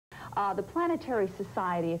The Planetary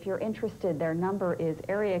Society, if you're interested, their number is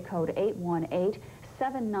area code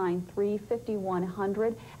 818-793-5100.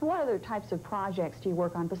 And what other types of projects do you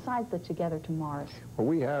work on besides the Together to Mars? Well,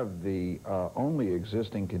 we have the only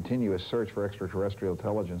existing continuous search for extraterrestrial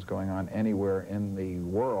intelligence going on anywhere in the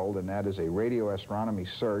world, and that is a radio astronomy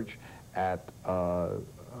search at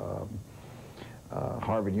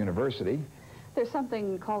Harvard University. There's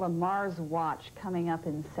something called a Mars Watch coming up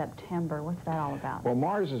in September. What's that all about? Well,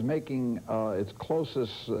 Mars is making its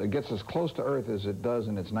closest, gets as close to Earth as it does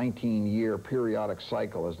in its 19-year periodic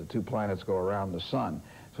cycle as the two planets go around the sun.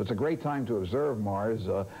 So it's a great time to observe Mars.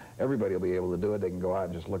 Everybody will be able to do it. They can go out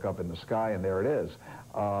and just look up in the sky, and there it is.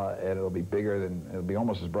 And it'll be bigger than, it'll be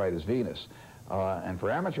almost as bright as Venus. And for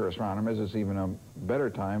amateur astronomers, it's even a better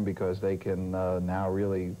time because they can now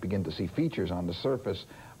really begin to see features on the surface,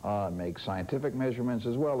 make scientific measurements,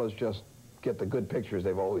 as well as just get the good pictures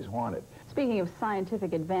they've always wanted. Speaking of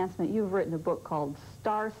scientific advancement, you've written a book called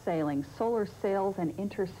Star Sailing, Solar Sails and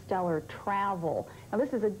Interstellar Travel. Now,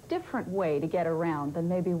 this is a different way to get around than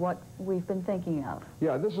maybe what we've been thinking of.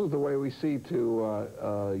 Yeah, this is the way we see to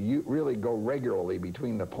really go regularly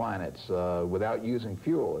between the planets without using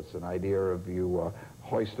fuel. It's an idea of you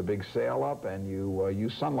hoist a big sail up and you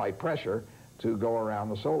use sunlight pressure to go around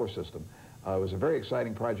the solar system. It was a very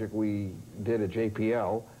exciting project we did at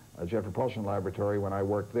JPL, Jet Propulsion Laboratory, when I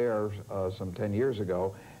worked there some 10 years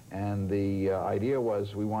ago. And the idea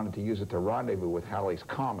was we wanted to use it to rendezvous with Halley's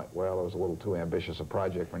Comet. Well, it was a little too ambitious a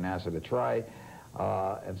project for NASA to try,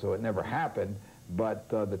 and so it never happened. But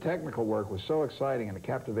the technical work was so exciting and it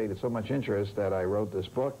captivated so much interest that I wrote this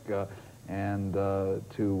book and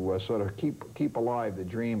to sort of keep alive the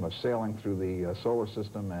dream of sailing through the solar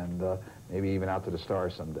system and maybe even out to the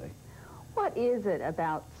stars someday. What is it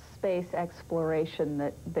about space exploration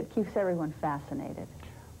that keeps everyone fascinated?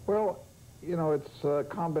 Well, you know, it's a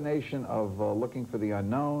combination of looking for the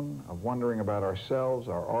unknown, of wondering about ourselves,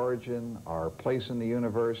 our origin, our place in the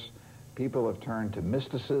universe. People have turned to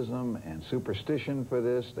mysticism and superstition for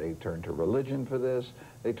this. They turn to religion for this.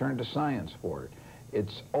 They turn to science for it.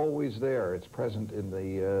 It's always there. It's present in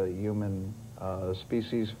the human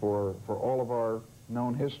species for all of our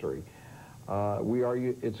known history.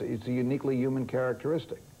 It's a uniquely human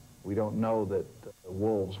characteristic. We don't know that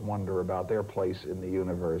wolves wonder about their place in the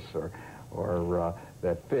universe, or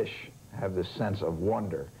that fish have this sense of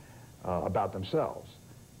wonder about themselves.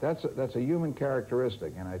 That's a human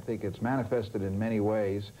characteristic, and I think it's manifested in many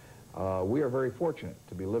ways. We are very fortunate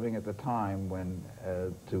to be living at the time when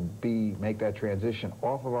make that transition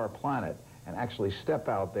off of our planet and actually step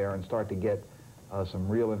out there and start to get some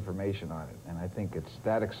real information on it. And I think it's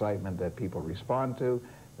that excitement that people respond to,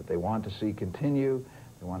 that they want to see continue.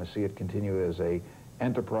 They want to see it continue as a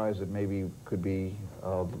enterprise that maybe could be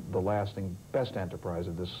the lasting best enterprise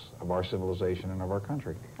of our civilization and of our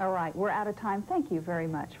country. All right, we're out of time. Thank you very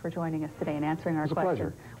much for joining us today and answering our questions. It was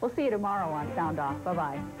a pleasure. We'll see you tomorrow on Sound Off.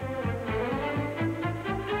 Bye-bye.